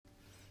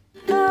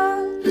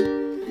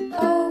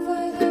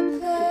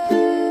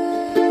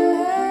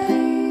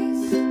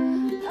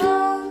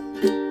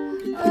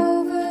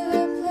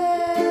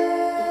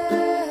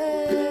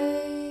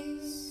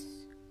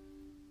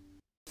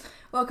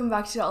welcome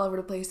back to the All Over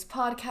the Place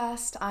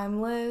podcast. I'm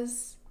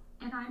Liz.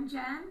 And I'm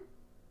Jen.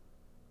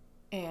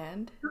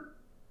 And?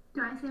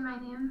 Do I say my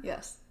name?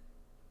 Yes.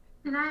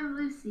 And I'm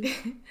Lucy.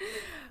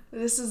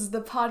 This is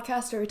the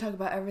podcast where we talk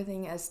about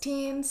everything as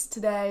teens.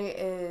 Today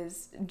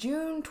is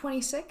June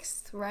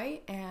 26th,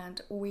 right?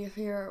 And we're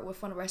here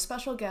with one of our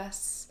special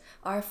guests,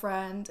 our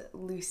friend,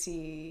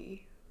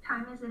 Lucy.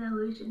 Time is an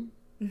illusion.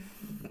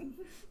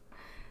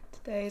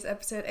 Today is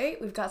episode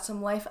 8. We've got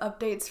some life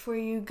updates for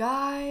you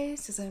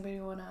guys. Does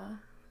anybody want to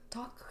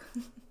talk?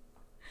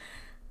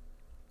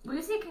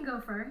 Lucy can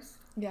go first.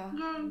 Yeah.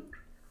 Yay.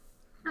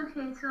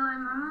 Okay, so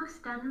I'm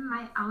almost done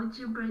my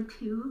Algebra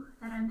 2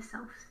 that I'm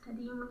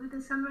self-studying over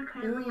the summer,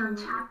 currently on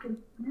chapter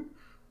 1.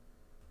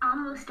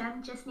 Almost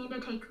done, just need to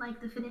take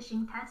the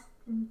finishing test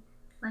and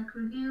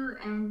review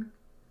and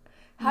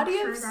How do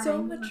you have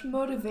so much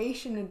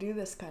motivation to do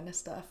this kind of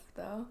stuff,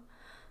 though?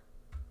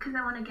 Because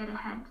I want to get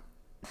ahead.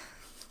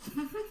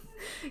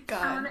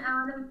 God. I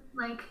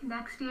want to,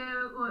 next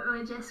year,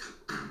 or just...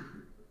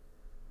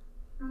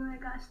 Oh my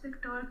gosh, the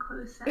door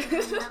closed. That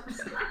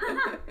was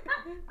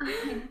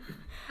okay.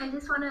 I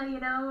just want to,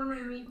 when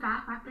we meet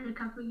back after a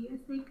couple of years,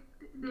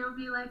 they'll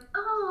be like,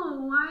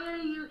 oh, why are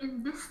you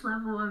in this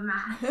level of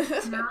math?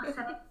 And I'll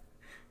say,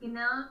 in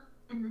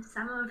the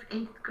summer of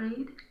 8th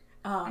grade,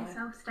 I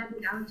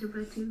self-studied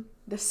Algebra 2.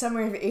 The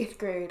summer of 8th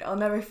grade, I'll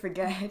never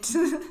forget.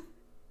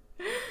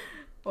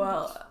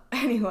 Well,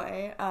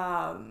 anyway,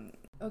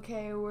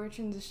 okay, we're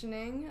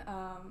transitioning.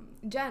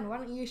 Jen, why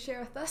don't you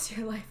share with us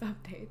your life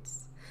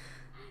updates?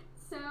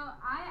 So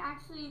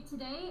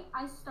today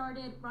I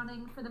started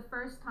running for the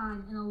first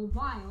time in a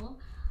while.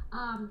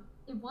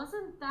 It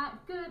wasn't that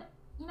good.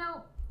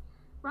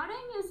 Running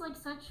is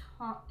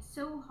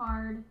so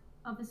hard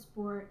of a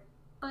sport,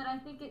 but I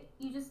think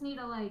you just need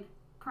to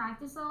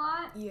practice a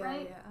lot,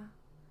 right?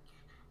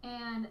 Yeah.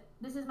 And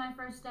this is my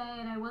first day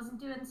and I wasn't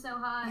doing so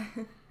hot.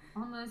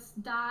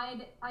 Almost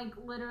died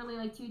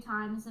literally 2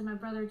 times, and my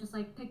brother just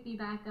picked me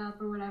back up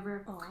or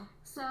whatever. Aww.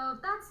 So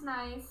that's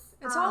nice.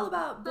 It's all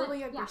about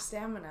building up your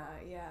stamina,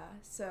 yeah.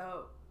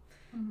 So,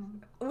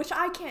 which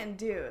I can't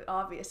do,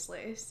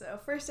 obviously. So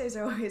first days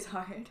are always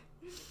hard.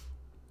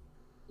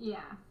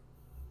 Yeah.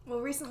 Well,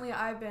 recently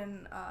I've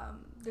been,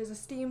 there's a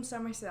Steam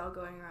summer sale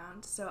going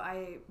around, so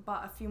I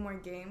bought a few more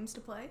games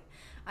to play.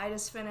 I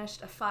just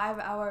finished a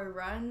 5-hour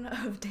run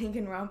of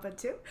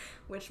Danganronpa 2,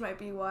 which might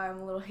be why I'm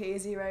a little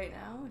hazy right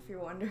now, if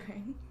you're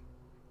wondering.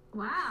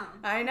 Wow.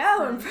 I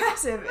know,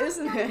 impressive,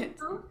 isn't it?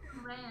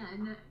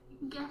 Ran.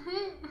 Get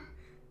it?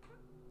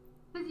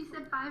 Because you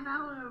said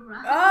 5-hour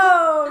run.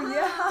 Oh,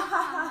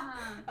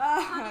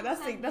 yeah.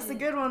 That's a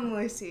good one,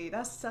 Lucy.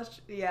 That's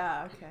such,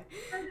 yeah, okay.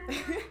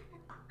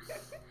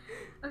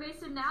 Okay,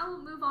 so now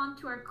we'll move on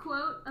to our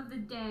quote of the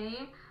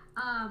day,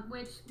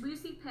 which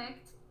Lucy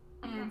picked,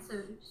 and so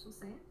she'll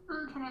say it.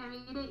 Oh, can I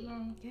read it?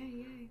 Yay. Yeah,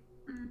 yay.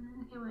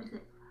 Here was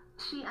it.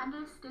 She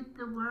understood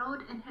the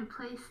world and her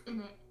place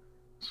in it.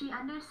 She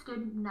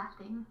understood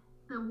nothing.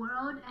 The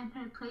world and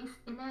her place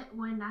in it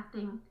were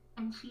nothing,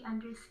 and she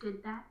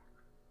understood that.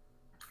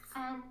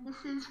 And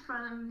this is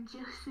from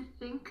Joseph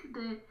Fink,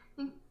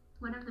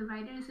 one of the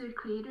writers or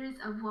creators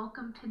of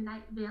Welcome to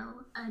Night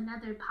Vale,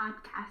 another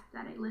podcast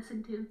that I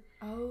listen to.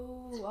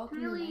 Oh,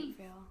 Welcome to Night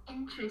Vale.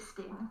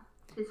 Interesting,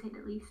 to say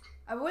the least.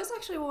 I've always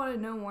actually wanted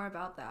to know more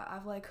about that.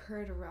 I've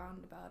heard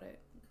around about it.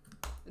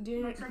 Do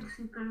you know? It's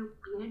super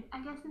weird,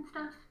 I guess, and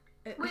stuff.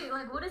 Wait,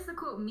 what does the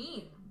quote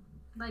mean?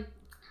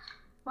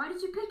 Why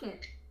did you pick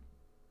it?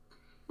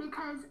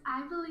 Because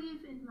I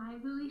believe in my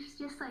beliefs,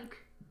 just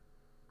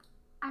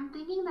I'm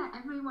thinking that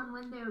everyone,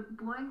 when they're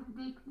born,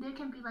 there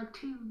can be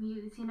 2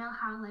 views,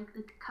 how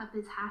the cup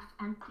is half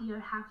empty or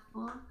half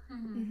full.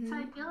 Mm-hmm. So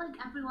I feel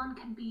everyone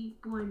can be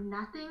born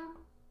nothing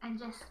and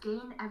just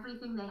gain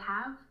everything they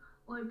have,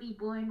 or be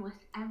born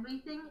with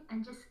everything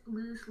and just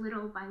lose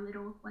little by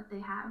little what they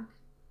have.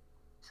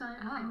 So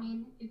I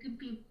mean, it could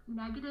be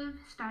negative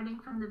starting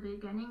from the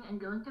beginning and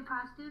going to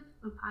positive,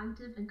 or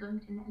positive and going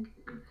to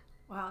negative.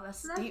 Wow,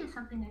 that's deep. That's just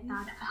something I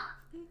thought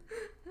about.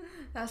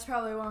 That's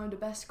probably one of the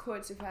best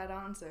quotes we've had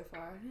on so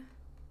far.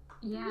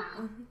 Yeah.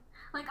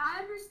 I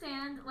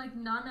understand,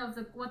 none of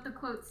what the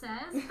quote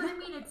says, but I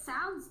mean, it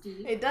sounds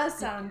deep. It does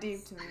sound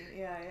deep to me,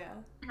 yeah.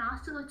 And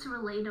also, it's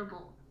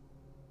relatable.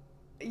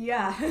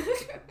 Yeah.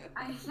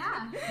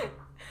 Yeah.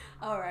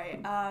 All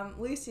right,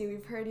 Lucy,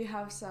 we've heard you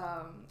have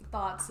some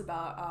thoughts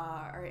about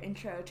our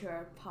intro to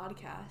our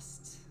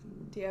podcast.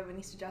 Do you have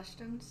any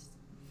suggestions?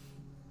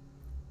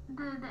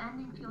 The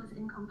ending feels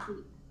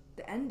incomplete.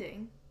 The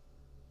ending?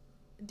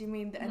 Do you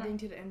mean the ending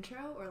to the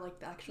intro, or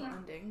the actual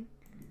ending?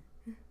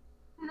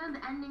 No,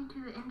 the ending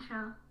to the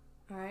intro.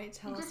 Alright,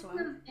 tell us why. It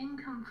just feels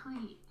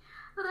incomplete.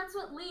 Well, that's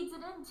what leads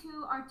it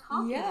into our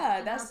topic.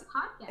 Yeah, our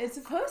podcast. It's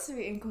supposed to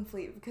be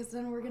incomplete, because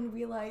then we're going to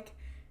be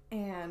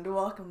and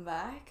welcome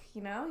back,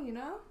 you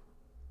know?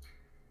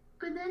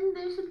 But then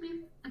there should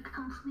be a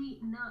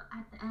complete note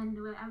at the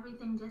end where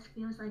everything just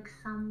feels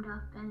summed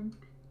up and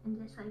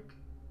just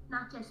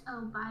not just,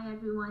 oh, bye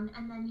everyone,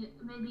 and then you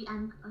maybe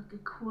end a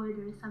chord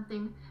or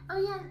something. Oh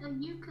yeah, a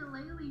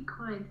ukulele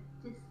chord.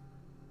 Just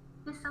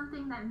just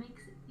something that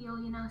makes it feel,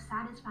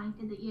 satisfying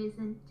to the ears,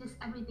 and just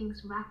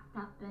everything's wrapped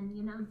up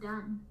and,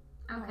 done.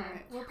 Okay.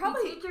 Alright, We'll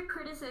probably take your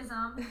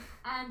criticism,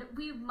 and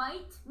we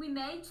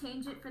may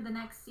change it for the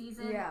next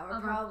season yeah, we're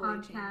of our probably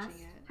podcast.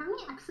 changing it. How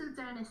many episodes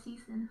are in a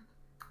season?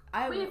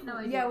 We have no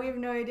idea. Yeah, we have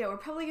no idea. We're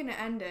probably gonna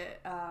end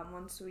it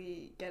once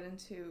we get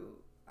into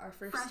our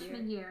first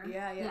Freshman year.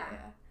 Yeah.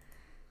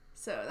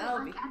 So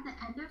that'll like be at the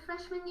end of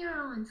freshman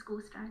year or when school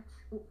starts?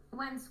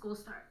 When school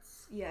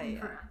starts. Yeah.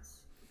 For us.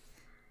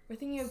 We're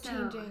thinking of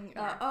changing.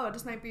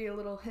 This might be a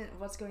little hint of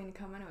what's going to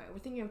come anyway. We're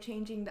thinking of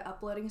changing the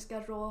uploading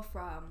schedule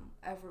from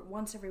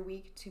once every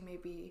week to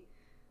maybe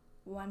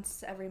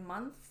once every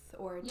month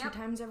or 2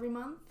 times every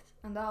month,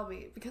 and that'll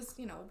be because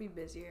we'll be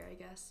busier, I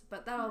guess.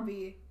 But that'll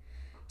be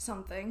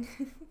something.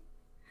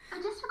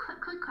 Just a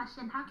quick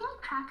question: how can you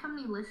track how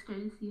many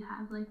listeners you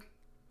have? Like,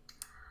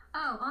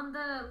 on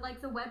the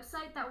the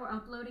website that we're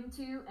uploading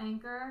to,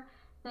 Anchor,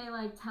 they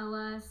tell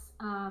us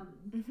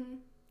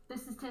the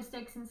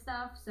statistics and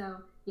stuff. So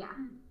yeah,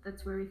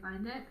 that's where we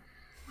find it.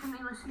 How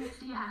many listeners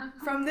do you have?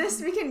 From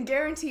this, we can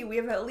guarantee we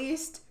have at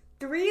least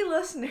 3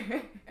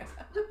 listeners.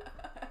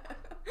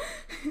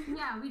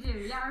 Yeah, we do.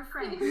 Yeah, our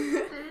friend.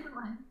 Third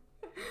one.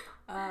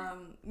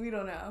 We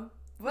don't know,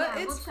 but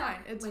Yeah, it's we'll fine.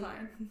 check It's later.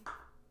 fine.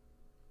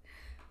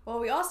 Well,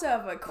 we also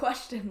have a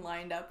question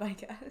lined up, I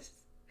guess.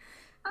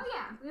 Oh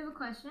yeah, we have a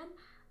question.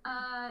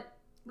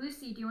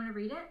 Lucy, do you want to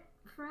read it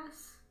for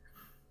us?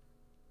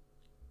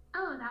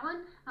 Oh, that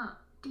one? Oh,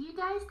 do you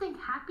guys think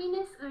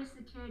happiness or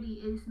security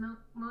is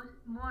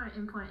more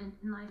important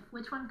in life?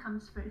 Which one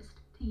comes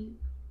first to you?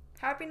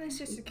 Happiness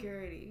or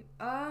security?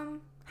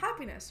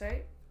 Happiness,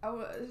 right?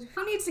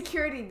 Who needs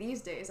security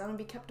these days? I want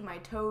to be kept on my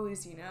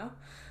toes, No,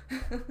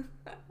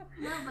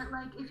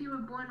 but if you were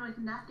born with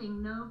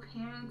nothing, no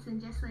parents,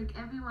 and just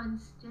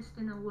everyone's just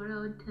in a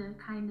world to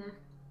kind of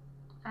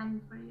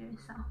fend for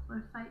yourself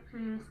or fight for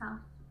yourself.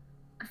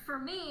 For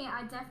me,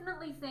 I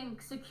definitely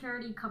think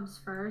security comes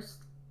first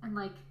and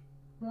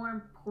more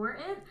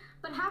important,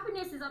 but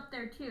happiness is up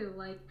there too.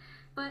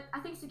 But I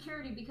think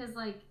security because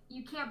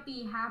you can't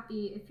be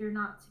happy if you're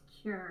not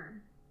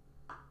secure.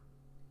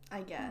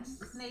 I guess.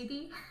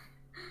 Maybe.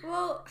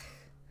 Well,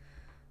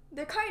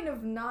 they're kind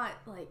of not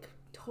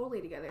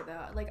totally together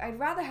though. I'd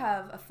rather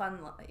have a fun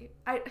life.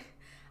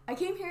 I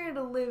came here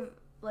to live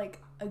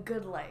a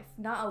good life,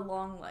 not a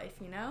long life,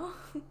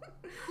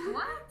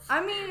 What?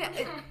 I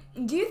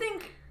mean, do you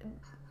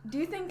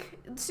think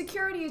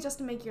security is just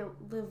to make you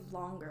live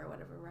longer or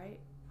whatever, right?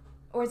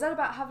 Or is that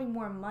about having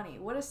more money?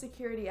 What does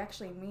security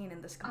actually mean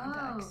in this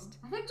context?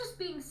 I think just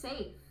being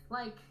safe,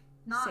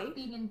 not Safe?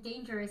 being in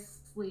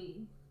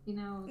dangerously,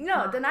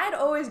 No, then I'd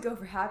always go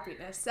for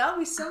happiness. That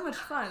would be so much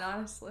fun,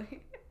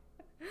 honestly.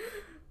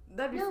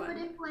 That'd be No,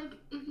 fun. but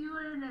if you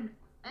were in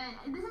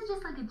this is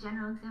just a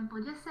general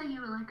example. Just say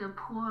you were a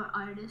poor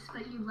artist,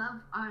 but you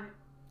love art,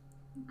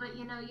 but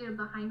you're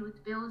behind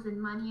with bills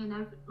and money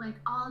and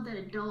all the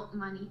adult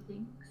money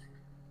things.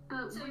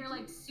 But so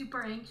you're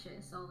super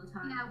anxious all the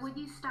time. Yeah, would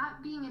you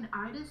stop being an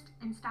artist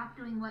and stop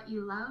doing what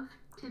you love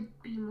to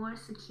be more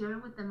secure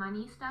with the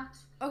money stuff?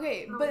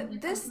 Okay, Or but would you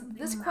this think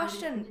being an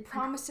question artist is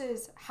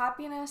promises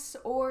happiness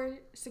or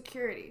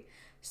security.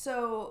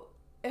 So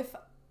if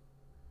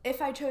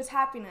I chose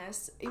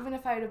happiness, even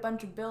if I had a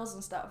bunch of bills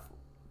and stuff,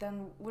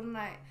 then wouldn't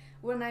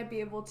I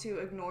be able to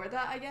ignore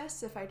that, I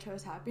guess, if I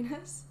chose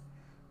happiness?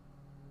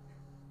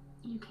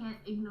 You can't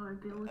ignore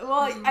bills.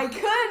 Well, I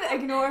could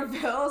ignore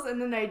bills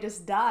and then I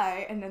just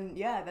die, and then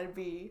that'd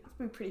be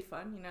pretty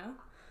fun,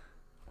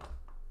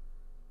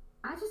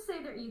 I just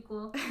say they're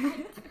equal.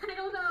 I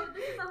don't know.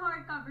 This is a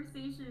hard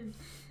conversation.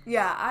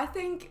 Yeah, I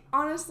think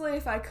honestly,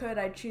 if I could,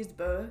 I'd choose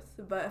both.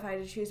 But if I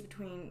had to choose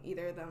between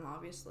either of them,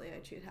 obviously,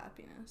 I'd choose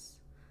happiness.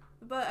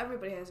 But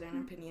everybody has their own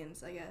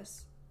opinions, I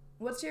guess.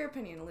 What's your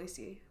opinion,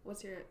 Lucy?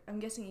 I'm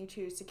guessing you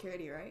choose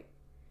security, right?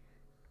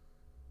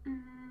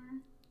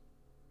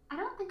 I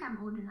don't think I'm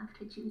old enough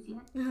to choose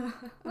yet.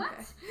 What?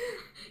 Okay.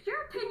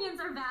 Your opinions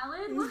are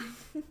valid.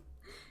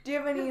 Do you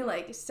have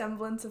any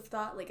semblance of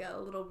thought, a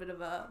little bit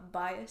of a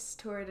bias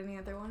toward any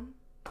other one?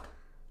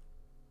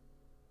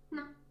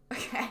 No.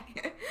 Okay.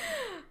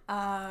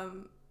 All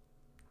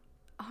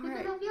Because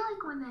right. I feel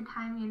when the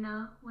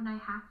time, when I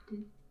have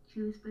to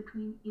choose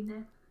between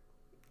either.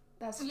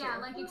 That's true. Yeah,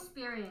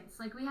 experience.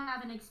 We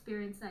haven't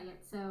experienced that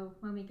yet, so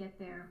when we get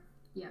there,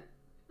 yeah.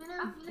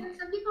 Okay.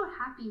 Some people are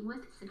happy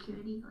with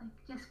security,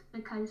 just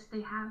because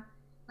they have,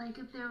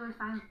 if they were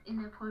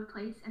in a poor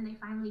place and they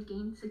finally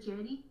gained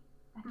security,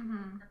 that can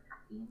make them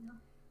happy,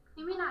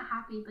 Maybe not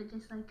happy, but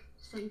just,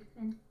 safe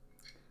and...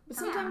 But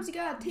sometimes you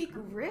gotta take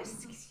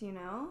risks, Yep.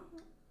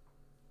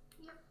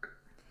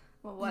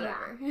 Well,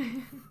 whatever.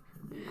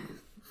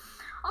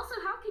 Also,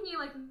 how can you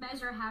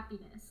measure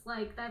happiness?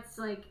 That's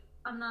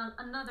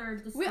another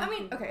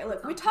discussion. Okay,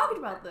 look, we talked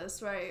about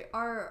this, right?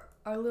 Our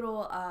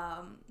little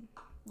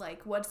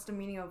what's the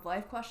meaning of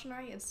life question,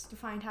 right? It's to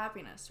find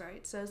happiness,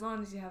 right? So as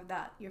long as you have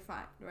that, you're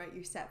fine, right?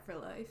 You're set for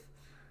life.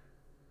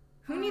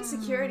 Who needs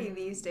security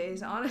these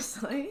days,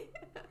 honestly?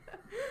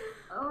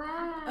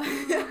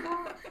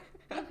 Wow.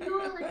 if you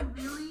were like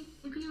really,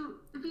 if you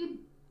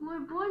were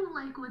born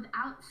like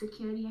without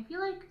security, I feel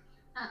like,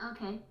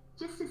 okay,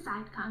 just a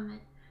side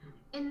comment.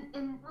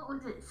 In what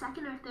was it,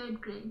 second or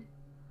third grade,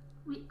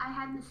 I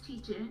had this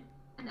teacher,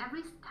 and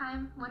every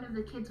time one of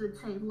the kids would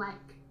say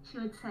like, she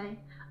would say,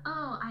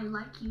 "Oh, I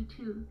like you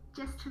too,"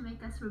 just to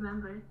make us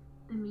remember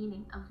the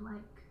meaning of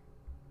like.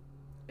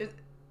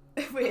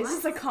 Wait, is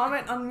this a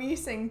comment on me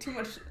saying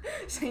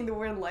the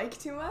word like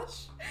too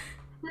much?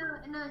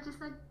 No,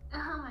 just like,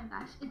 oh my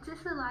gosh, it's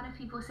just a lot of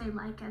people say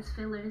like as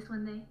fillers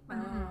when they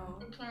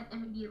can't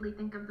immediately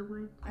think of the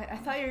word. I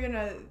thought you were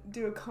gonna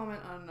do a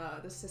comment on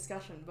this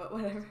discussion, but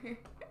whatever. I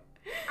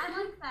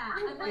like that. I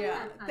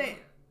like that.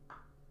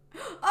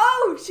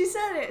 Oh, she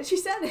said it.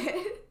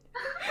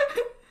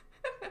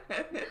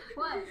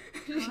 What?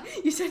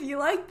 You said you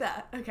liked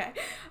that. Okay.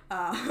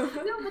 No,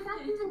 but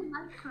that isn't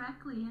like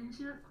correctly,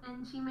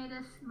 and she made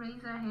us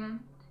raise our hand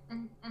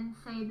and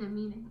say the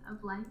meaning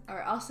of like.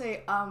 Alright, I'll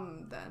say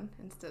then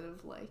instead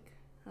of like.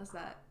 How's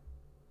that?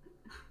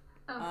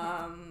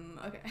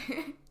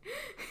 Okay.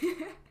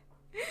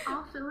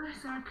 All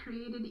fillers are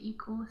created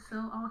equal,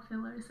 so all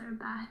fillers are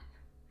bad.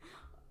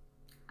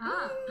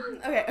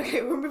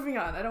 Okay, we're moving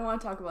on. I don't want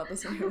to talk about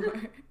this anymore. No,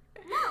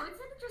 it's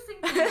an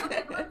interesting thing.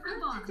 Okay, let's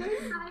move on.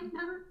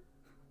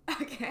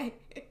 Okay.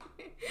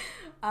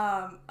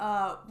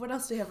 What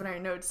else do we have in our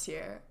notes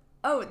here?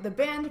 Oh, the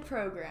band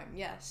program.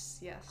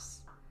 Yes.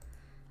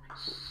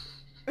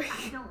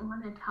 I don't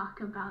want to talk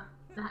about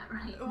that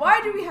right now.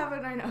 Why do we have it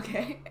in our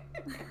okay?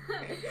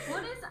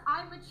 What is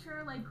I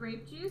mature like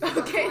grape juice?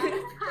 Okay.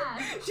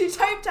 She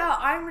typed out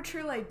I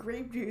mature like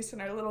grape juice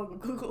in our little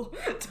Google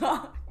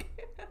Doc.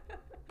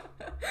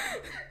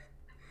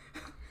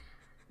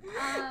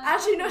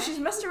 Actually, no, she's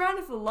messed around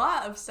with a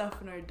lot of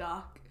stuff in our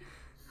doc.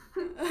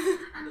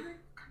 I'm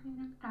kind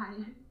of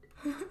tired.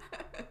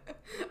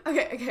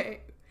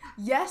 Okay.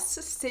 Yes,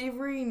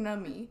 savory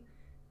nummy.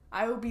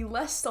 I will be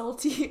less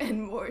salty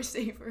and more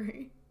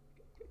savory.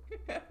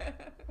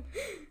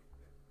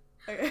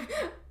 Okay.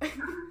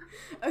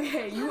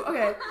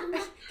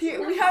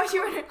 We have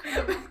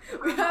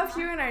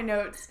here in our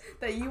notes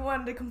that you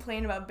wanted to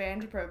complain about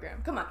band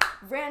program. Come on,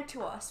 rant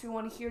to us. We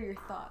want to hear your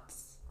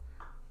thoughts.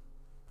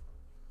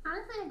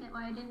 Honestly, I get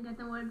why I didn't get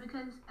the award,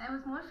 because I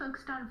was more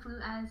focused on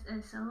flute as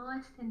a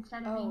soloist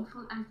instead of being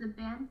flute as the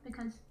band,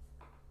 because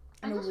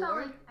I just felt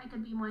like I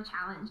could be more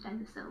challenged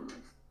as a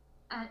soloist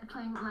at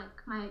playing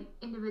like my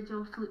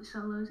individual flute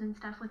solos and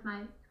stuff with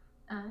my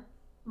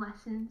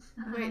lessons.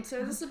 Wait,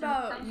 so is this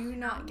about you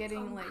not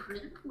getting like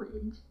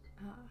privileged?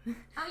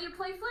 Oh, you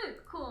play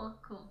flute? Cool.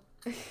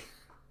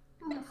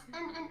 Yes,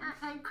 and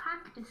I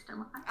practiced a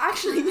lot.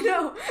 Actually,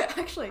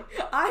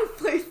 I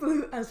play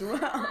flute as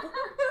well.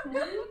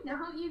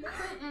 No, you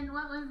quit in,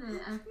 what was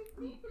it?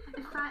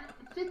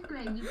 5th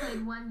grade, you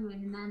played 1 year,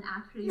 and then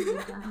after you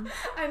were done.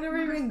 I never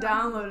even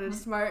downloaded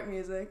smart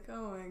music.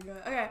 Oh my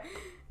god. Okay.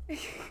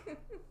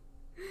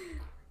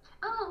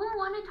 Oh, we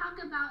want to talk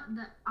about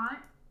the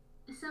art.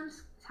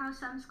 How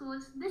some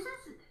schools. This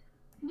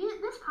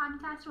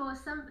podcast, well,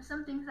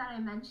 some things that I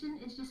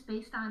mentioned is just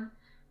based on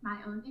my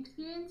own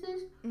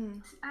experiences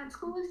at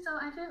school. So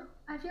I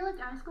feel like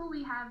our school,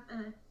 we have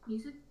a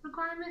music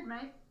requirement,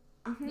 right?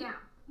 Mm-hmm. Yeah.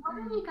 What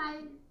are you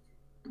guys'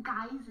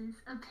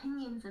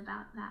 opinions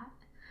about that?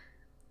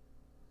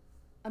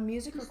 A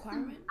music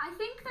requirement? I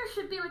think there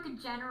should be like a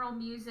general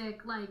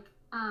music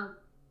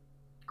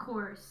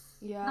course.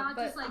 Yeah, not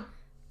just like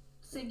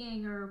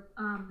singing or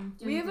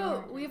we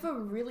have a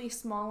really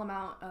small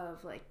amount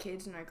of like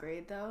kids in our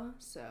grade though,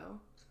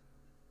 so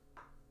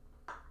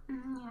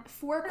yeah.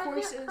 4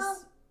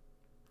 courses.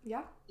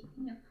 Yeah.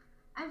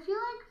 I feel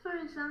like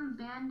for some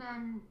band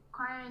and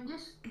choir and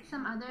just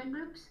some other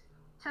groups,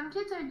 some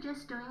kids are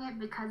just doing it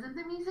because of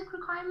the music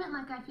requirement.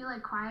 Like I feel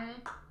like choir,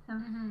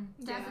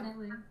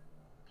 definitely.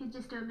 Kids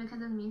just do it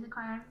because of the music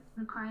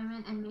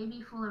requirement and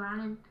maybe fool around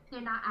and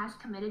they're not as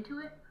committed to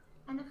it.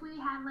 And if we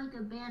had like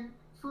a band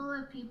full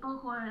of people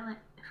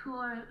who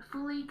are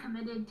fully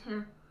committed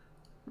to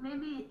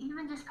maybe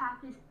even just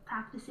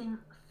practicing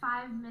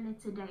 5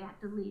 minutes a day at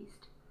the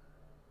least,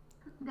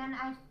 then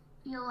I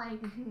feel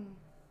like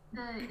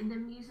the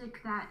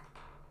music that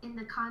in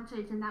the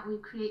concerts and that we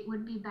create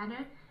would be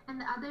better,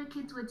 and the other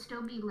kids would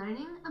still be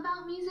learning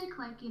about music,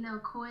 like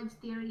chords,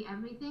 theory,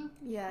 everything.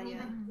 Yeah.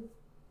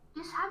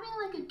 Just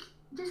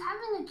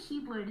having a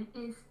keyboard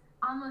is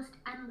almost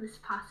endless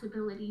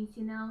possibilities,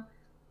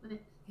 with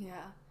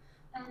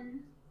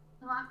and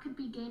a lot could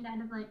be gained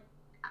out of like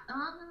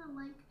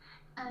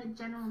a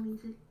general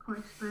music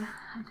course for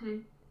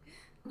other.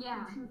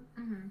 Yeah.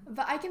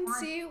 But I can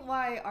see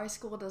why our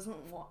school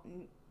doesn't want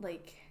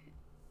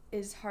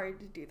is hard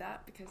to do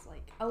that, because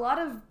like a lot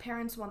of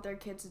parents want their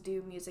kids to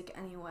do music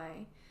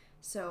anyway,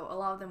 so a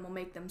lot of them will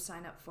make them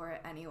sign up for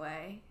it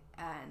anyway,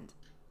 and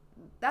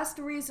that's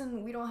the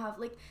reason we don't have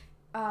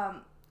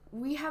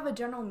we have a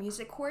general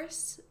music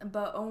course,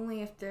 but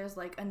only if there's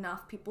like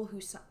enough people who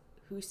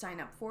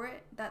sign up for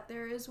it that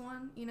there is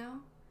one, I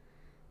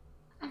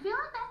feel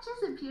like that's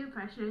just a peer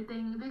pressure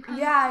thing, because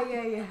yeah.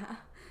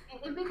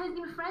 because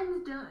your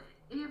friends don't.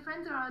 your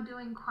friends are all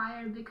doing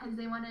choir because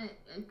they want a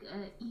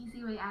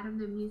easy way out of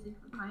their music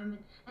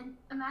requirement. And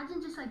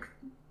imagine just like,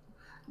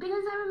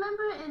 because I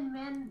remember in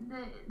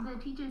the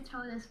teachers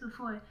told us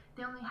before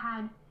they only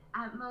had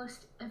at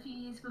most a few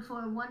years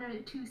before 1 or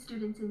 2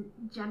 students in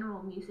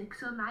general music.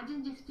 So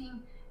imagine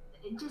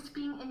just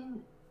being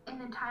in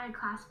an entire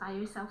class by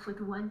yourself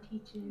with one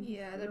teacher.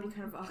 Yeah, that'd be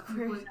kind of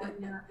awkward.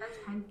 That's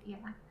kind of, yeah.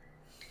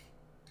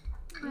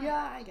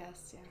 Yeah, I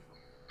guess, yeah.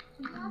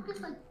 You have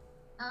just like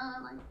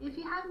if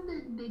you have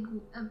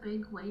a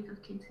big wave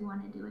of kids who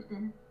want to do it,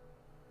 then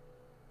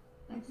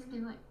let's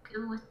do it.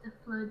 Go with the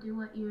flow. Do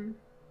what you're.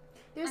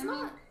 You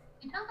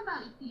talk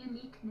about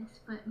uniqueness,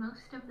 but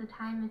most of the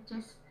time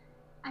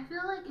I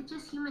feel like it's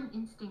just human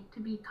instinct to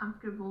be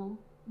comfortable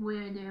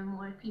where there are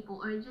more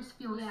people, or it just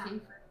feels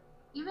safer.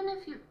 Even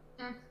if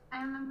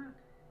I remember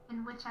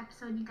in which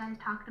episode you guys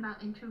talked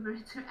about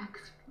introverts or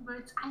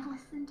extroverts, I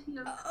listened to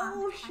your podcast.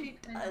 Oh, she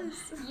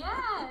does.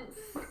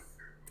 Yes.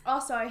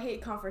 Also, I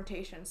hate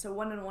confrontation, so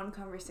one-on-one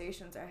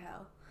conversations are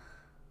hell.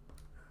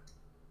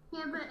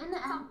 Yeah, but in the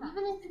end,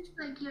 even if it's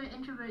like you're an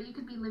introvert, you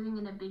could be living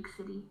in a big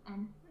city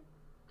and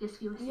just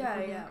feel safer.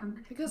 Yeah.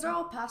 Because they're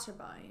all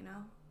passerby, you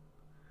know?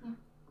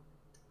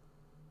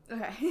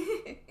 Yeah.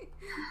 Okay.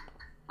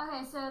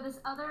 Okay, so this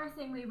other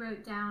thing we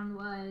wrote down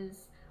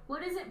was,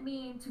 what does it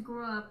mean to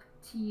grow up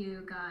to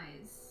you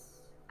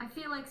guys? I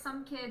feel like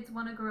some kids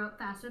want to grow up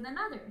faster than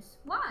others.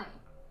 Why?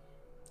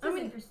 That's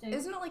interesting.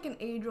 Isn't it like an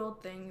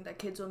age-old thing that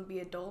kids want to be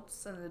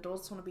adults and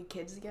adults want to be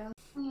kids again?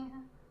 Yeah.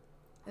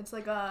 It's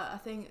like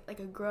a thing, like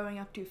a growing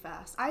up too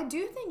fast. I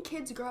do think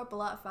kids grow up a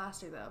lot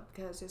faster though,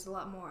 because there's a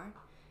lot more,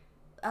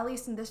 at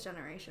least in this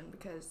generation,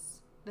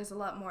 because there's a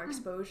lot more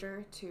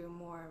exposure to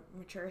more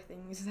mature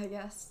things, I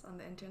guess, on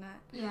the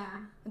internet. Yeah.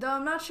 Though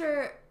I'm not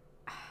sure,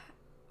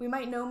 we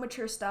might know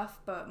mature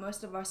stuff, but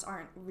most of us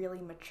aren't really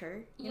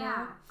mature, you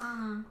know?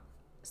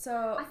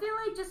 So I feel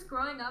like just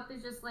growing up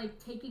is just like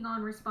taking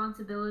on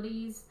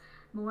responsibilities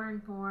more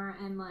and more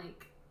and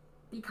like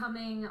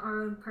becoming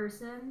our own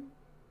person.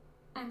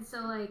 And so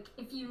like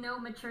if you know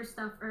mature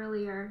stuff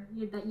earlier,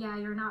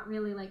 you're not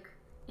really like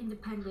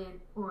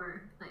independent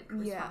or like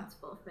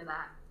responsible for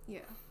that. Yeah.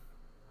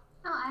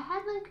 Oh, I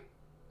had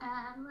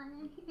I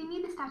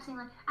need to stop saying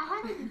I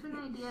had a different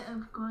idea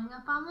of growing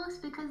up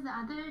almost, because the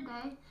other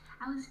day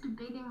I was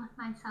debating with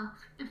myself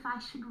if I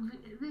should,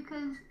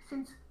 because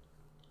since,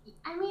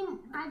 I mean,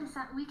 by the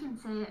sound, we can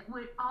say it,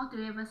 we're all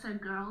 3 of us are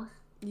girls.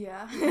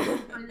 Yeah.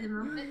 For the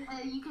moment.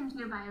 You can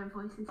hear by our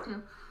voices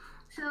too.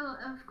 So,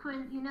 of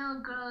course,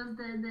 girls,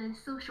 the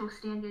social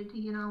standard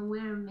to,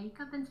 wear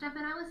makeup and stuff,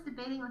 and I was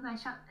debating with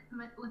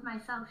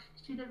myself,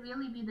 should it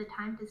really be the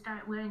time to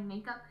start wearing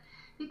makeup?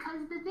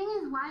 Because the thing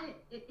is, why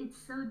it's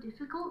so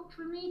difficult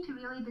for me to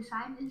really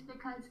decide is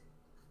because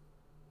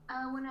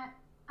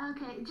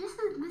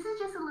this is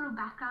just a little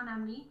background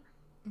on me.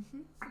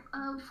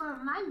 For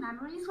my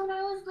memories when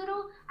I was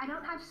little, I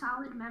don't have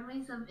solid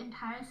memories of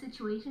entire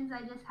situations.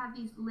 I just have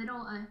these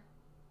little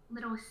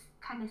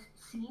kind of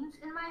scenes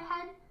in my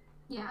head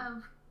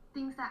of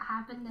things that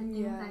happened and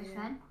things I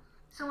said.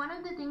 So one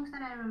of the things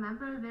that I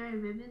remember very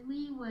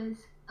vividly was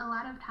a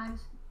lot of times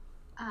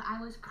I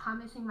was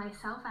promising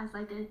myself as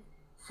like a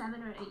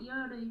 7 or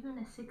 8-year-old or even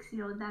a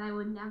 6-year-old that I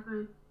would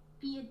never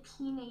be a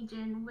teenager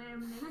and wear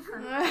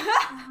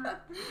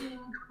makeup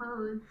and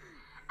clothes.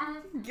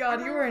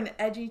 God, you were an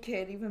edgy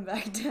kid even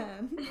back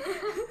then.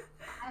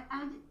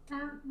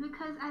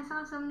 Because I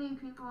saw so many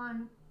people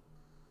on.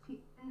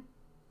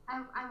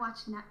 I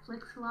watched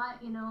Netflix a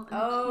lot,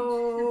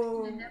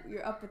 Oh,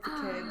 you're up with the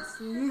kids.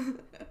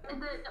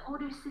 The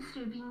older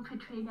sister being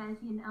portrayed as,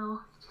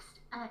 just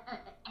an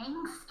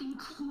angsty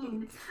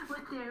teen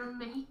with their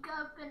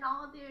makeup and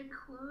all their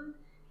clothes,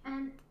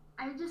 and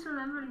I just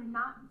remember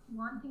not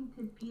wanting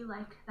to be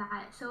like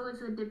that. So it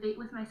was a debate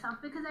with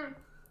myself, because I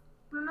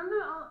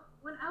remember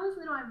when I was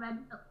little, I read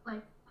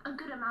like a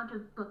good amount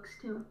of books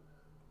too.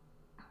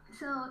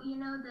 So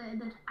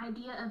the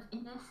idea of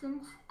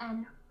innocence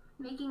and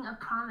making a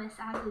promise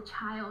as a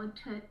child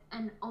to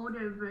an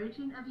older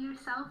version of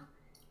yourself.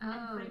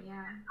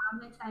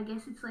 Promise, I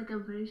guess it's like a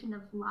version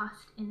of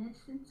lost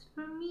innocence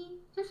for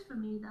me. Just for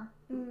me though.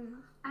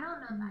 I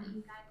don't know about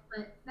you guys,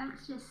 but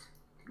that's just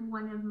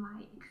one of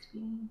my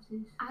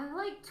experiences.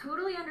 I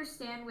totally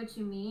understand what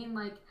you mean.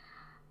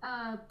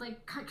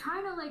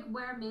 Trying to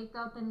wear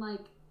makeup and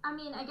I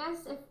mean, I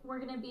guess if we're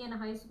gonna be in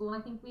high school, I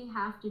think we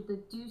have to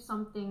do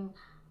something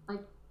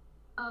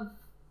of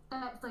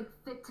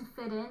that's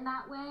fit in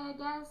that way, I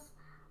guess.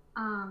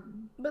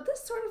 But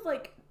this sort of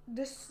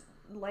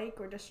dislike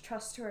or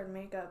distrust toward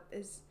makeup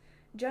is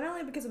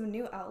generally because of a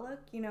new outlook.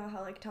 You know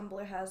how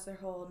Tumblr has their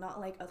whole not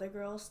like other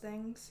girls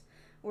things,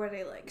 where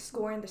they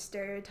scorn the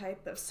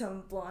stereotype of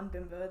some blonde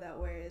bimbo that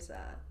wears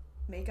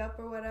makeup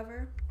or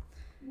whatever.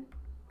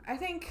 I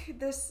think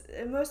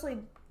it mostly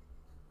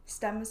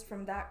stems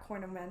from that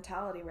kind of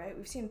mentality, right?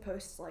 We've seen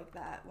posts like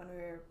that when we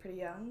were pretty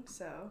young,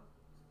 so.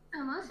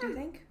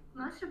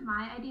 Most of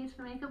my ideas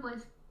for makeup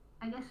was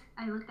I guess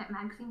I looked at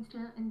magazines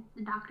too in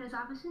the doctor's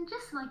office and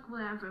just like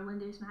wherever when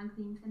there's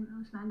magazines, and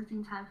most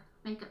magazines have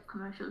makeup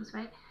commercials,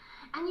 right?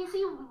 And you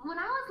see, when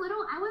I was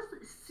little, I was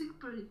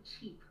super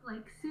cheap,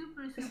 like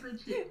super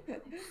cheap.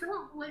 So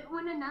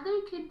when another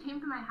kid came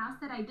to my house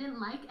that I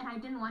didn't like and I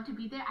didn't want to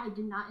be there, I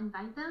did not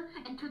invite them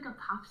and took a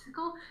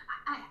popsicle.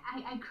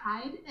 I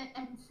cried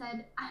and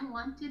said I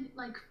wanted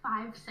like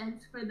 5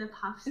 cents for the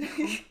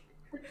popsicle.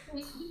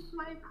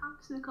 My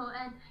popsicle.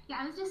 And yeah,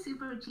 I was just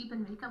super cheap,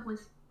 and makeup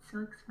was so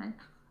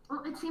expensive.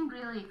 Well, it seemed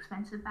really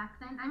expensive back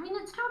then. I mean,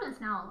 it still does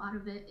now. A lot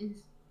of it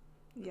is,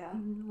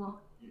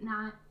 well,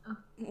 not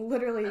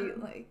literally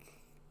like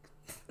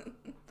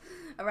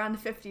around the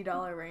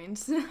 $50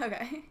 range.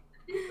 Okay.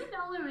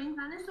 $50 range,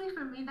 honestly,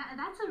 for me,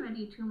 that's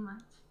already too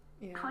much.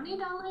 Yeah.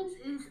 $20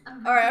 is a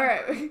all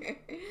right.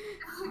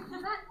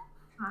 That's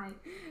fine.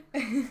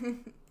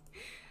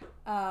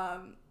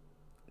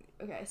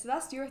 Okay, so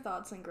that's your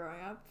thoughts on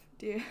growing up.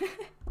 Do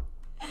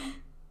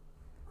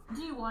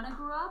you want to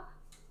grow up?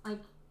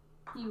 Like,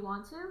 do you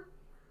want to?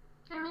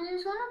 I mean,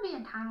 there's gonna be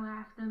a time where I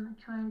have to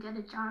mature and get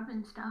a job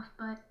and stuff,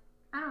 but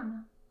I don't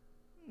know.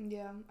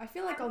 Yeah, I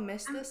feel like I'll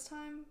miss this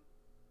time.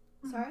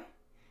 Sorry?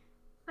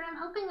 But I'm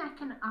hoping I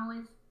can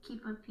always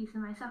keep a piece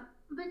of myself.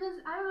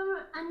 Because I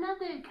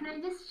remember can I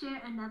just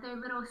share another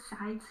little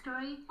side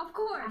story? Of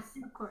course.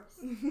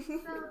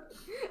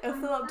 It'll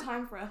fill up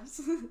time for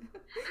us.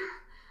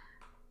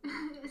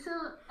 So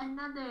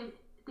another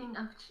thing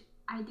of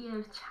idea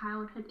of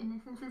childhood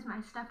innocence is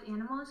my stuffed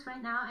animals.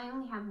 Right now, I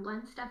only have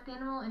one stuffed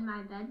animal in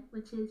my bed,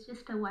 which is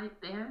just a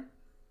white bear.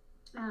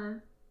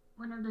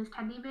 One of those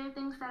teddy bear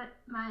things that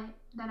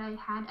I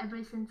had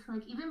ever since,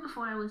 like, even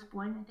before I was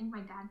born. I think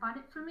my dad bought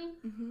it for me.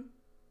 Mm-hmm.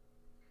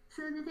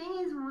 So the thing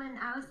is, when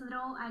I was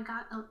little,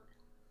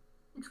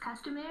 it's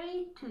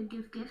customary to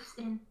give gifts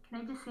in,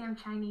 can I just say I'm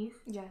Chinese?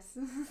 Yes.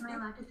 Am I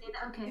allowed to say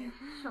that? Okay.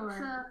 Sure.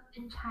 So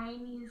in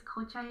Chinese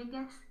culture, I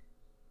guess,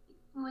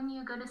 when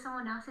you go to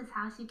someone else's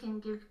house, you can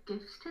give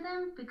gifts to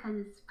them because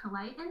it's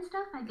polite and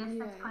stuff. I guess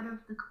that's part of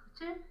the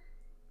culture.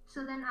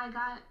 So then I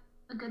got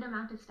a good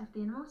amount of stuffed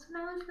animals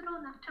when I was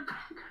little, not to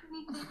brag or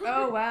anything.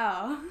 Oh,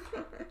 wow.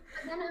 But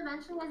then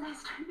eventually, as I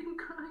started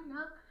growing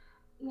up,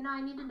 you know,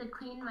 I needed to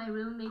clean my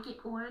room, make it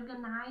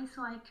organized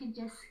so I could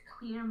just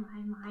clear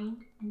my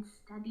mind and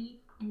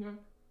study in an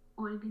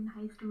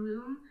organized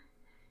room.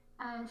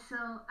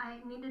 So I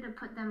needed to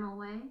put them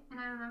away. And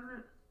I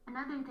remember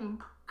another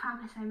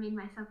promise I made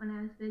myself when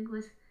I was big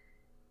was,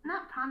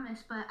 not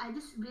promise, but I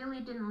just really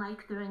didn't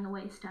like throwing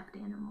away stuffed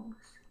animals.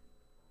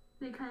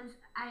 Because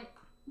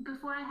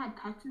before I had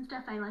pets and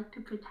stuff, I liked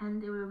to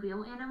pretend they were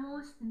real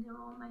animals and they were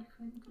all my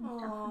friends and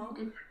stuff. And I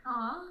did,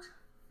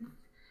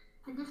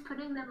 and just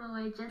putting them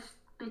away just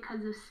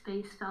because of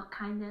space felt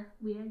kind of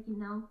weird, you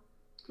know?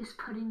 Just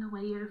putting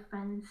away your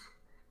friends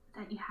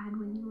that you had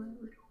when you were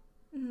little.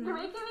 Mm-hmm. You're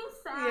making me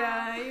sad.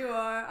 Yeah, you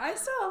are. I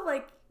still have,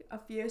 like, a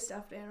few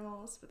stuffed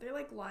animals, but they're,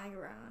 like, lying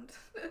around.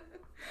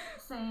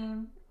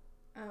 Same.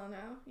 I don't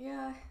know.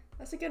 Yeah,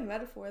 that's a good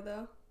metaphor,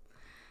 though.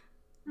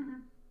 Mm-hmm.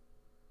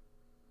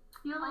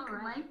 You're like,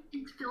 right. Life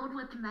is filled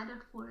with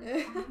metaphors.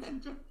 You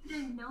just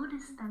didn't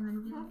notice them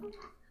and read.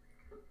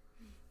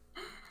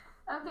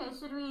 Okay,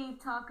 should we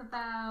talk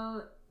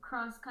about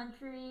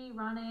cross-country,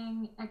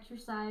 running,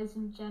 exercise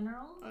in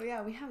general? Oh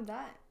yeah, we have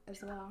that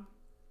as well.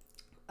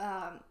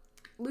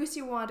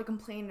 Lucy wanted to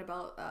complain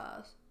about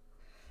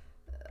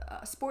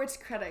sports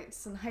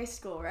credits in high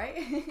school, right?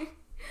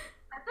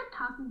 I've been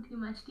talking too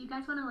much. Do you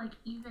guys want to, like,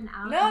 even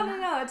out?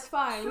 No, it's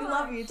fine. Sure, we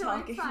love you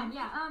talking. It's fine,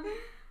 yeah.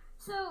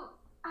 So,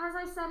 as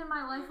I said in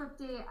my life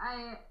update,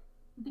 I'm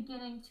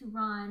beginning to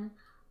run.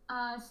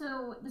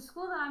 So, the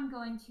school that I'm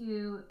going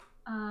to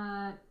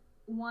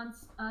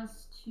wants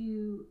us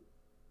to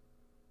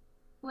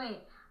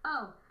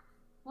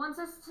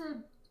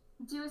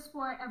do a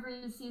sport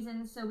every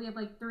season. So we have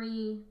like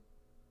three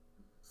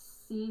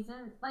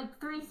seasons of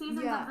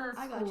the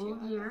school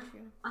year.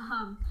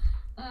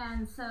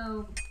 And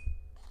so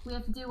we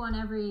have to do one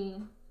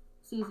every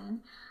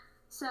season.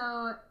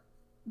 So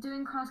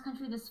doing cross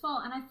country this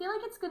fall, and I feel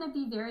like it's gonna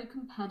be very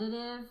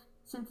competitive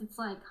since it's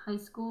like high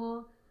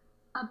school.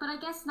 But I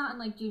guess not in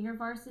like junior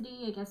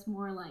varsity. I guess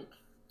more like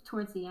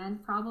towards the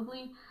end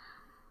probably.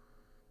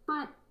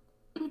 But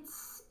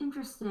it's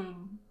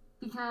interesting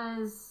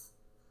because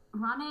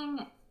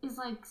running is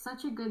like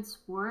such a good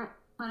sport,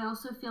 but I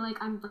also feel like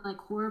I'm like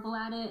horrible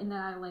at it and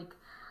that I like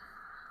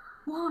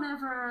won't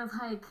ever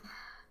like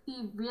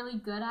be really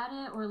good at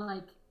it or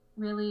like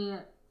really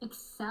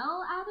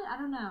excel at it. I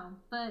don't know,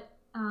 but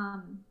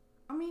I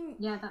mean,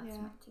 yeah, that's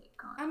my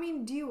take on it. I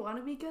mean, do you want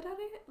to be good at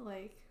it?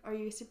 Like, are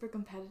you super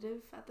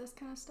competitive at this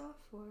kind of stuff,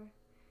 or?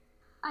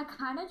 I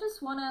kind of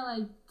just want to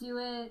like do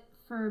it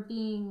for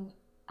being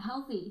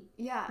healthy.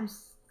 Yeah. For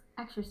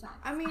exercise.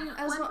 I mean,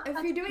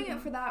 if you're doing it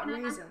for that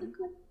reason.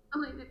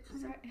 Oh wait.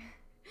 Sorry.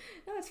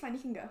 No, it's fine. You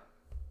can go.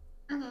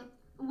 Okay.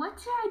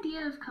 What's your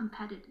idea of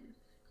competitive?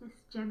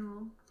 Just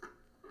general.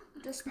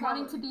 Just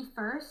wanting to be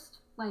first,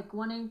 like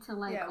wanting to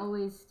like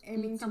always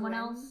beat someone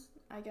else.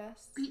 I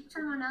guess. Beat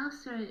someone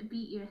else or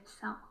beat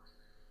yourself?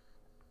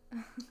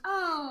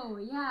 Oh,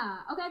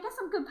 yeah. Okay, I guess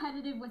I'm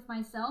competitive with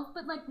myself,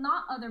 but like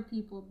not other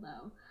people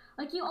though.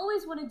 Like you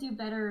always want to do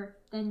better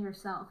than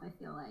yourself, I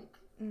feel like.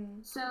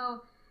 Mm.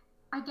 So,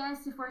 I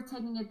guess if we're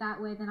taking it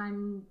that way, then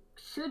I'm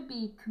should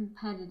be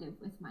competitive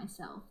with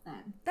myself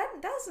then. That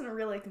isn't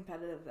really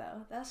competitive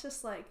though. That's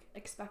just like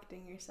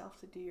expecting yourself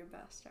to do your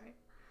best, right?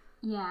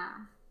 Yeah.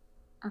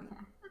 Okay.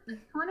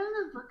 One of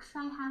the books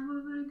I have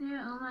over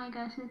there, oh my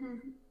gosh,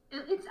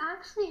 it's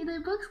actually, the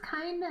book's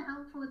kind of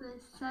helpful, the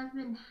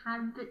 7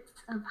 Habits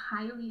of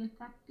Highly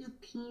Effective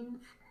Teens.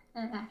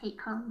 I hate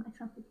calling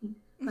myself a teen,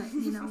 but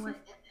you know what?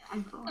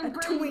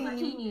 Embrace the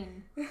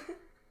teen.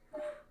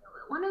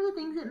 One of the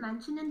things it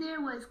mentioned in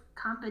there was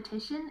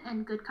competition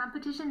and good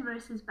competition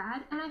versus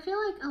bad. And I feel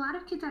like a lot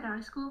of kids at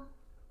our school,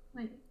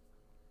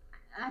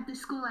 at the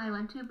school I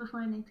went to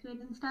before 9th grade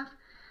and stuff,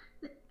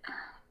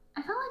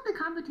 I felt like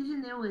the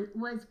competition there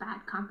was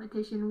bad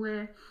competition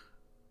where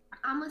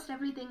almost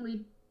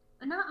everything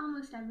not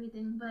almost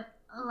everything, but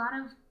a lot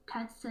of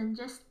tests and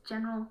just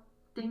general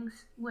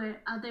things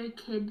where other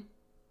kids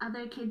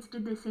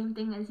did the same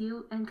thing as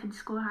you and could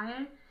score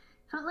higher.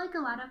 Felt like a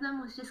lot of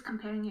them was just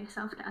comparing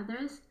yourself to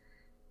others.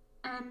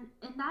 And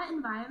in that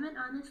environment,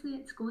 honestly,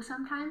 at school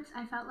sometimes,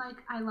 I felt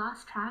like I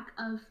lost track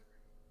of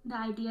the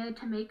idea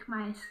to make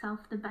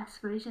myself the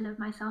best version of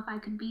myself I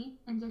could be,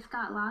 and just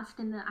got lost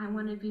in the I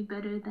want to be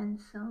better than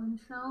so and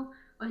so,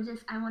 or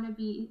just I want to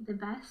be the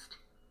best.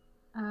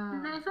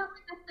 And I felt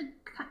like that's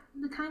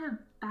the kind of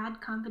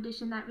bad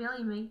competition that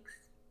really makes,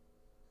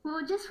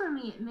 well, just for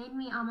me, it made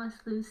me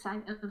almost lose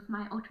sight of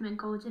my ultimate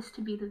goal, just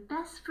to be the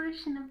best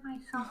version of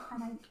myself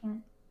that I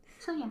can.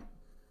 So yeah,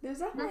 There's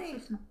that's definitely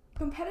just my...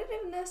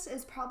 competitiveness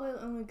is probably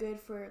only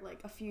good for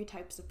like a few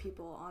types of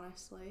people,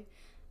 honestly.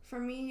 For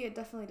me, it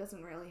definitely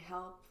doesn't really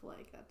help,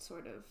 like that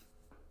sort of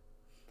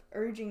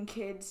urging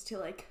kids to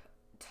like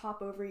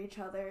top over each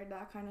other,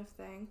 that kind of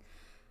thing.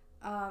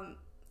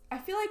 I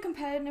feel like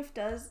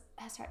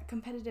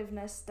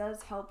competitiveness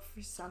does help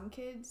for some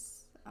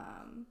kids.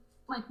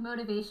 Like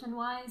motivation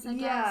wise, I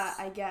guess. Yeah,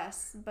 I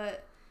guess,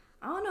 but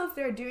I don't know if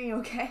they're doing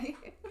okay.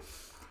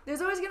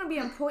 There's always gonna be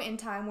a point in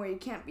time where you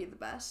can't be the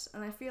best,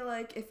 and I feel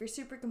like if you're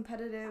super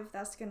competitive,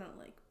 that's gonna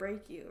like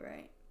break you,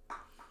 right?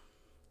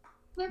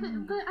 Yeah, but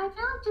I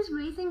feel like just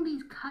raising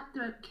these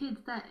cutthroat kids,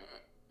 that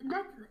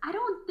I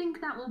don't think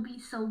that will be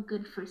so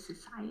good for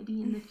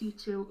society in the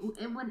future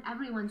when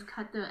everyone's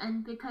cutthroat.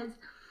 And because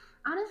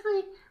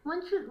honestly,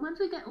 once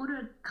we get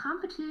older,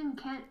 competition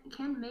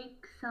can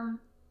make some.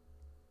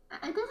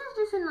 This is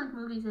just in like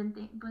movies and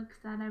books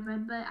that I've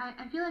read, but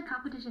I feel like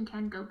competition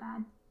can go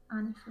bad.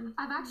 Honestly,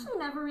 I've actually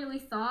never really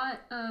thought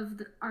of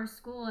our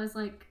school as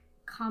like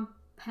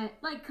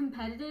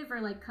competitive or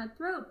like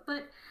cutthroat,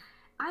 but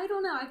I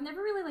don't know. I've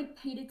never really like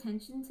paid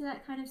attention to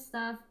that kind of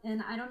stuff,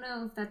 and I don't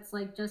know if that's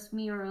like just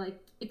me or like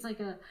it's like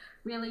a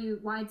really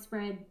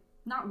widespread,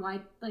 not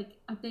wide, like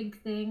a big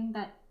thing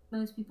that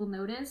most people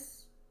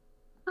notice.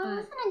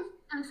 I'm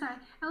sorry.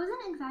 I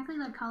wasn't exactly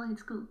like calling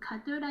school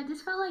cutthroat. I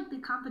just felt like the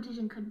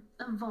competition could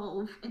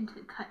evolve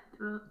into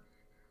cutthroat,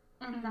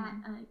 and that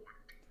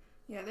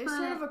Yeah, there's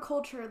sort of a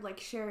culture of like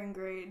sharing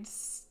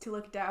grades to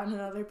look down on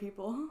other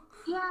people.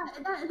 Yeah,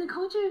 the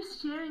culture of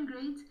sharing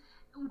grades.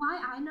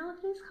 Why I know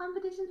of this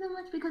competition so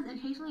much, because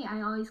occasionally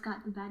I always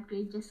got the bad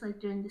grade just like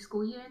during the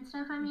school year and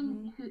stuff. I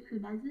mean, who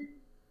doesn't?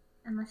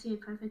 Unless you're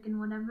perfect and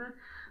whatever.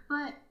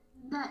 But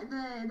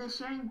the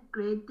sharing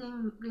grade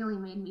thing really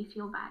made me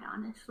feel bad,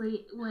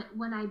 honestly,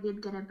 when I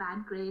did get a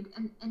bad grade,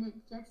 and it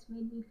just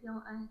made me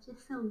feel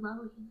just so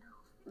low, you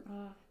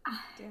know.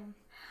 Damn.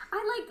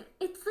 I like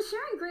it's the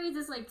sharing grades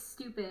is like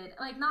stupid.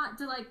 Like not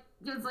to like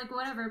it's like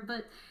whatever,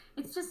 but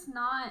it's just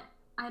not.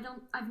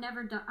 I've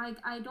never done.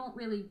 I don't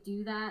really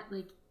do that.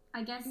 Like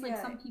I guess like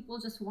some people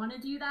just want to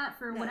do that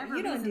for whatever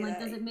reason. Like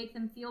does it make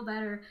them feel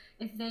better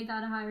if they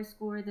got a higher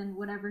score than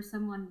whatever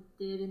someone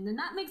did, and then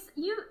that makes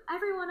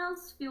everyone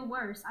else feel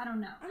worse. I don't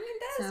know. I mean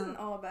that isn't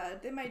all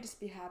bad. They might just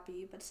be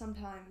happy, but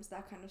sometimes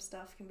that kind of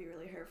stuff can be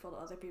really hurtful to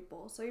other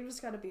people. So you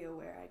just got to be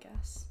aware, I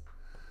guess.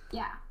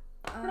 Yeah.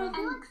 But I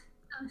feel like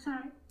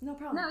sorry. No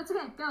problem. No, it's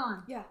okay. Go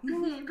on. Yeah.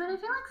 Okay, but I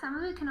feel like some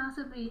of it can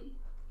also be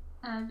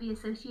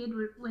associated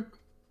with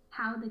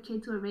how the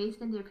kids were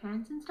raised and their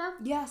parents and stuff.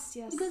 Yes.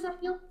 Because I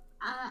feel,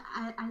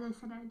 as I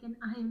said again,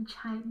 I am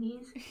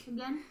Chinese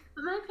again.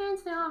 But my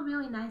parents, they're all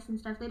really nice and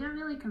stuff. They don't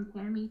really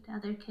compare me to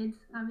other kids,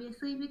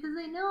 obviously, because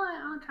they know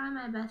I'll try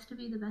my best to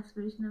be the best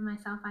version of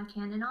myself I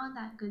can and all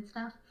that good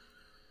stuff.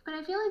 But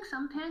I feel like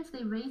some parents,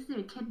 they raise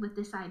their kid with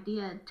this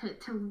idea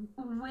to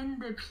win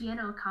the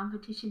piano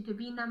competition, to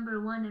be number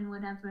one and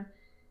whatever.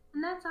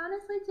 And that's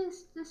honestly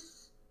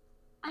just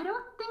I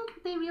don't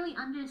think they really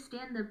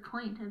understand the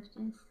point of just,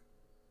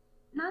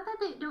 not that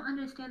they don't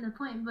understand the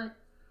point, but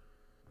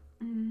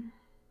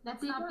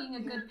that's not being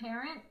a good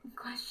parent?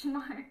 Question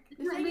mark.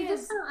 They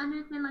just don't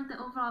understand like the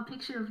overall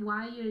picture of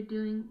why you're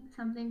doing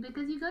something,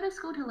 because you go to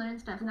school to learn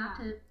stuff, not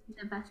to be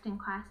the best in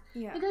class.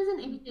 Yeah. Because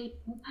if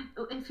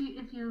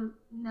you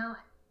know,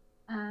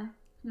 if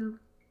you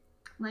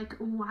like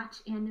watch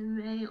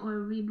anime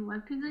or read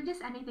webtoons or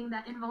just anything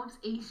that involves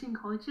Asian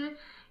culture.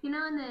 You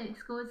know, in the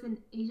schools in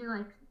Asia,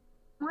 like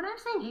when I'm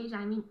saying Asia,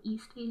 I mean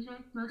East Asia,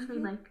 mostly.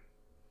 Like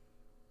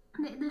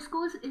the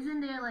schools,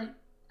 isn't there like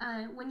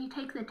when you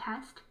take the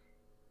test,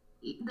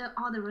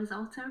 all the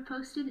results are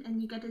posted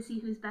and you get to see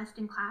who's best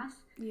in class.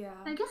 Yeah.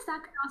 I guess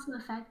that could also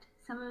affect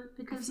some of,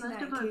 because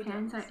most of our K-dramas.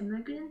 parents are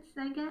immigrants,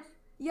 I guess.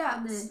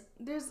 Yeah,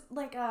 there's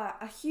like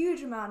a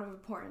huge amount of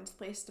importance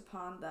placed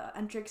upon the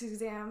entrance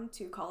exam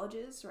to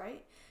colleges,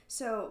 right?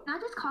 So not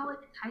just college,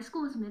 high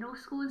schools, middle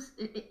schools,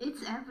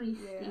 it's every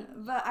stage.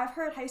 But I've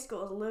heard high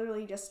school is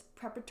literally just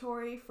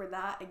preparatory for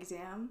that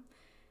exam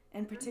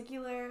in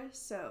particular.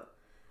 So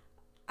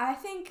I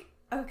think,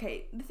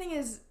 okay, the thing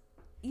is,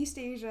 East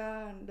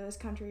Asia and those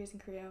countries, and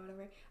Korea,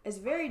 whatever, is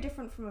very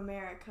different from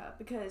America,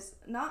 because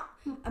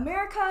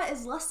America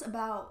is less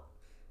about,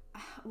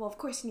 well, of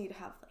course you need to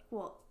have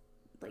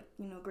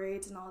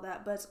grades and all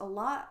that, but it's a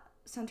lot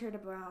centered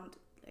around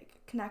like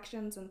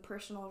connections and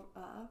personal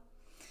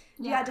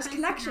just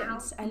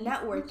connections and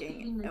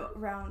networking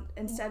around,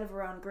 instead of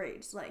around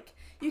grades. Like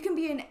you can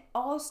be an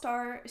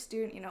all-star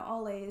student,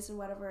 all A's or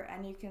whatever,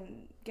 and you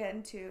can get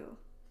into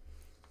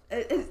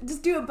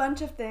just do a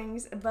bunch of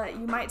things, but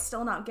you might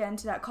still not get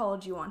into that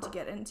college you want to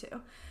get into.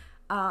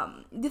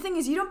 The thing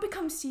is, you don't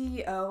become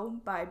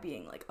CEO by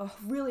being like a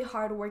really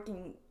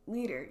hardworking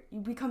leader.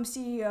 You become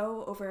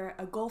CEO over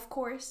a golf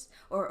course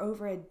or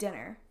over a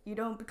dinner. You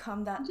don't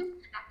become that.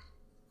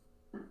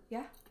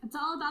 Yeah? It's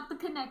all about the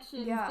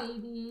connections,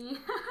 baby.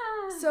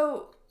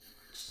 So,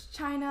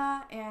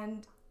 China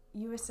and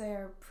USA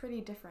are pretty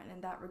different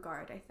in that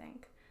regard, I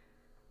think.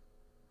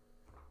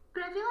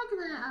 But I feel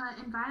like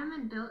the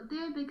environment built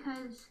there,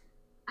 because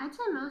I'd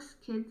say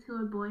most kids who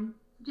are born,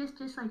 just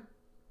like,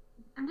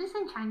 I'm just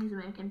saying Chinese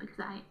American because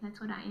that's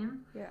what I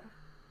am. Yeah.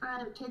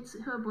 Kids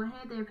who are born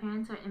here, their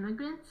parents are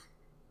immigrants,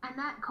 and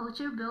that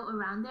culture built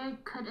around there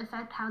could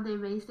affect how they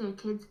raise their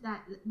kids.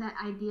 That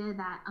idea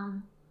that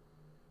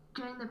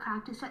during the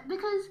practice,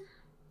 because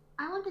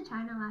I went to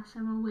China last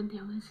summer when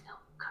there was no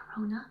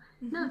corona.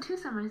 No, 2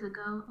 summers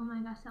ago. Oh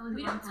my gosh, that was.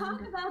 We don't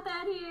talk about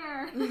that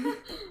here.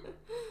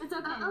 It's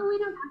okay. We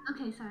don't.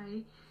 Okay,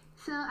 sorry.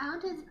 So I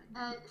went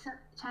to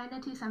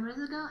China 2 summers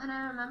ago, and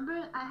I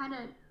remember I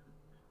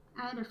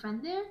had a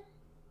friend there,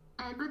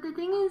 but the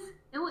thing is,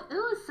 it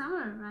was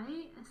summer,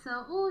 right?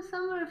 So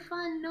summer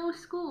fun, no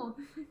school.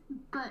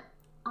 But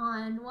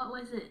on what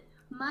was it?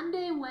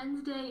 Monday,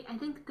 Wednesday, I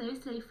think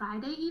Thursday,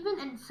 Friday, even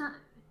on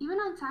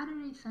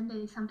Saturday,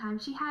 Sunday,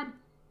 sometimes she had,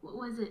 what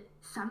was it,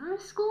 summer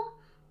school?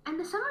 And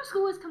the summer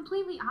school was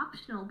completely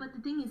optional, but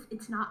the thing is,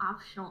 it's not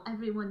optional.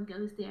 Everyone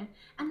goes there.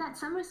 And that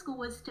summer school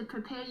was to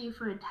prepare you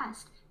for a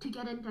test to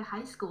get into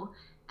high school.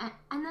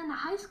 And then in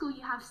high school,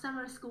 you have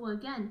summer school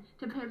again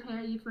to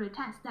prepare you for a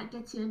test that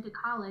gets you into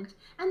college.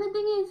 And the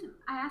thing is,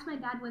 I asked my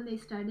dad when they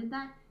started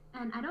that,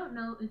 and I don't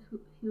know if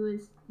he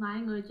was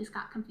lying or just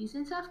got confused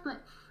and stuff,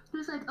 but he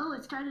was like,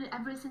 it started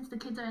ever since the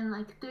kids are in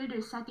like 3rd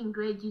or 2nd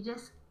grade. You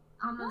just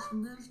almost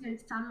lose your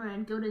summer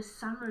and go to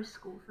summer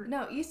school for.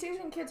 No, East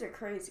Asian kids are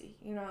crazy.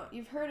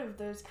 You've heard of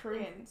those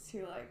Koreans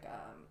who like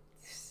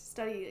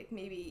study like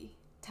maybe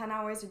 10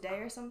 hours a day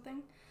or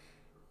something.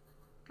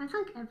 That's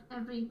like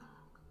every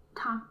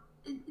top.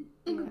 I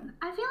feel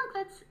like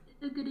that's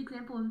a good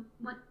example of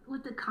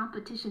what the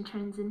competition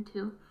turns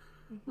into,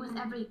 with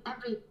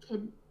every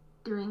kid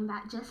doing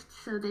that just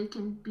so they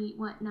can be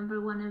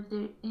number 1 of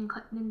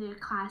in their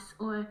class,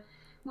 or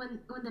when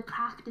the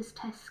practice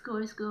test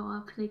scores go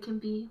up, they can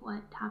be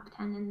top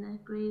 10 in the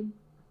grade.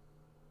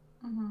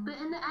 But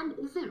in the end,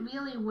 is it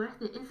really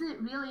worth it? Is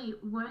it really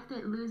worth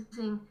it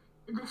losing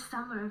the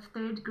summer of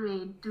 3rd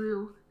grade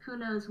through who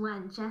knows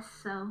when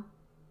just so?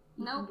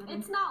 Nope,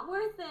 it's not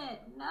worth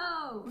it.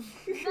 No,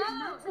 it's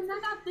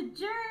about the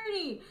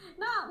journey,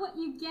 not what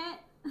you get.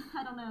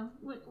 I don't know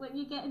what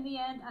you get in the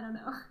end. I don't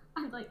know.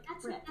 I'm like,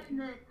 that's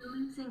the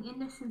losing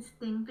innocence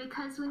thing,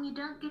 because when you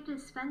don't get to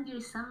spend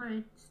your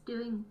summer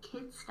doing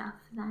kid stuff,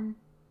 then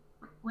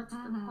what's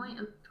the point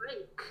of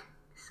break?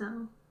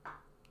 So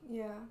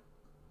yeah.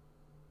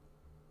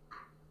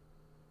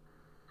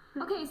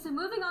 Okay, so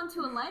moving on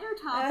to a lighter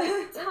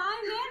topic, time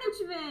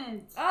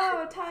management.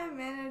 Oh, time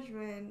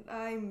management.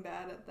 I'm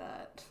bad at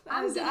that.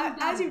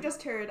 As you've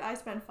just heard, I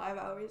spent 5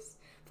 hours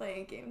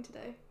playing a game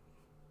today.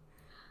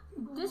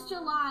 This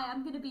July,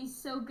 I'm going to be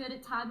so good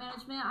at time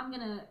management. I'm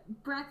going to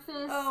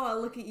breakfast. Oh, well,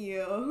 look at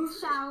you.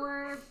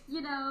 Shower,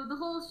 the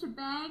whole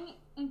shebang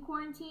in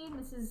quarantine.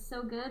 This is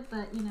so good,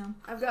 but,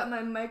 I've got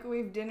my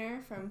microwave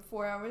dinner from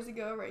 4 hours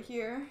ago right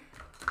here.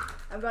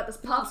 I've got this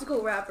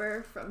popsicle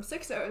wrapper from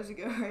 6 hours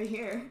ago right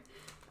here.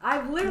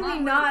 I've literally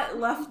not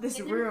left this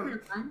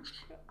room. For lunch?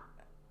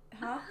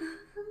 Huh?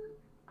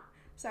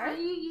 Sorry? Are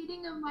you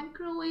eating a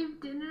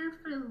microwave dinner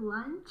for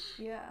lunch?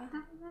 Yeah.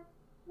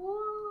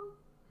 Whoa.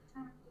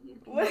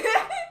 What?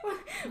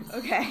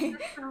 Okay.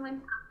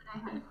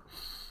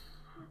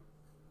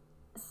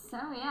 So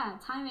yeah,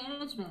 time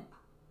management.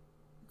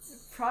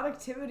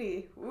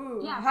 Productivity.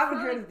 Ooh, yeah, I haven't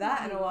heard of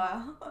that in a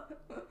while.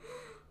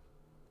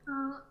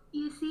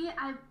 You see,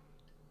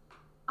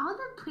 all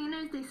the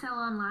planners they sell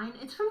online,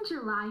 it's from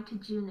July to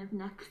June of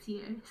next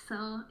year.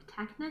 So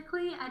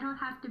technically, I don't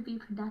have to be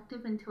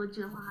productive until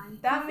July.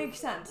 That makes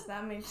sense.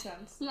 That makes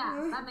sense.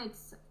 Yeah, that makes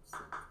sense. I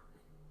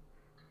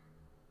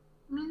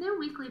mean, they're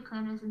weekly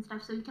planners and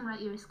stuff, so you can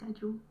write your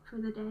schedule for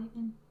the day.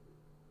 And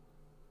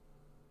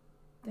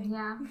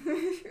Yeah.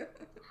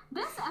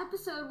 This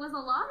episode was a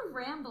lot of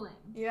rambling.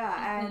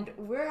 Yeah, and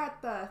we're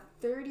at the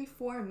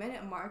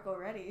 34-minute mark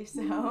already,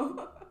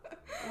 so.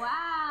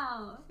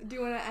 Wow. Do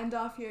you want to end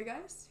off here,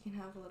 guys? You can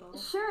have a little.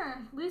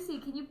 Sure. Lucy,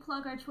 can you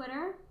plug our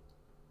Twitter?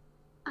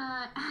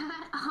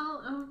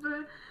 All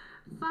over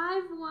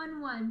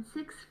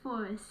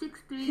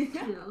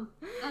 511-64632.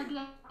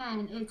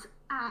 Again, it's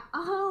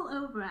all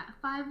over at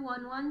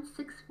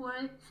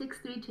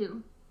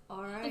 511-64632.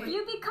 All right. If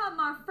you become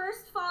our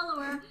first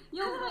follower,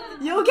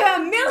 You'll get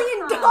 $1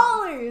 million!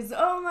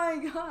 Oh my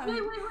god. Wait.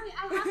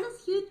 I have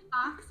this huge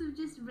box of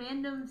just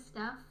random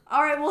stuff.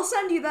 All right, we'll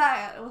send you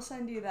that.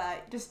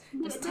 Just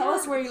tell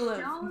us where you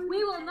live.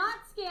 We will not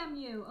scam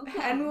you.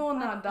 Okay. And we will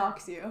not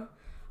dox you.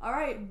 All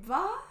right,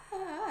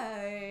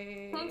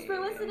 bye. Thanks for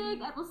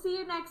listening, and we'll see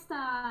you next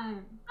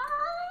time.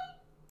 Bye.